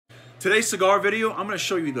Today's cigar video, I'm going to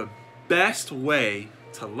show you the best way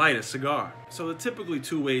to light a cigar. So the typically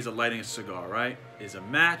two ways of lighting a cigar, right, is a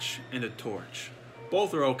match and a torch.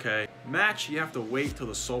 Both are okay. Match, you have to wait till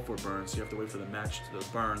the sulfur burns, so you have to wait for the match to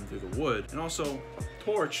burn through the wood. And also,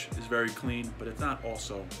 torch is very clean, but it's not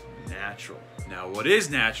also natural. Now, what is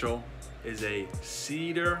natural is a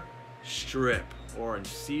cedar strip or a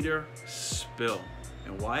cedar spill.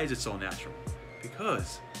 And why is it so natural?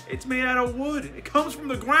 Because it's made out of wood. It comes from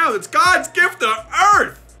the ground. It's God's gift to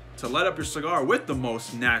earth. To light up your cigar with the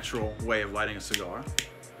most natural way of lighting a cigar.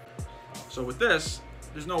 So with this,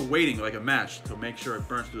 there's no waiting like a match to make sure it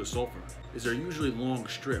burns through the sulfur. They're usually long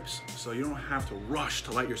strips, so you don't have to rush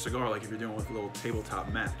to light your cigar like if you're doing with a little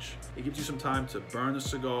tabletop match. It gives you some time to burn the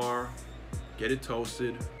cigar, get it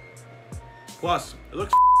toasted. Plus, it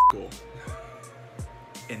looks cool.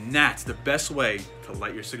 And that's the best way to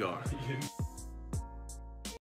light your cigar.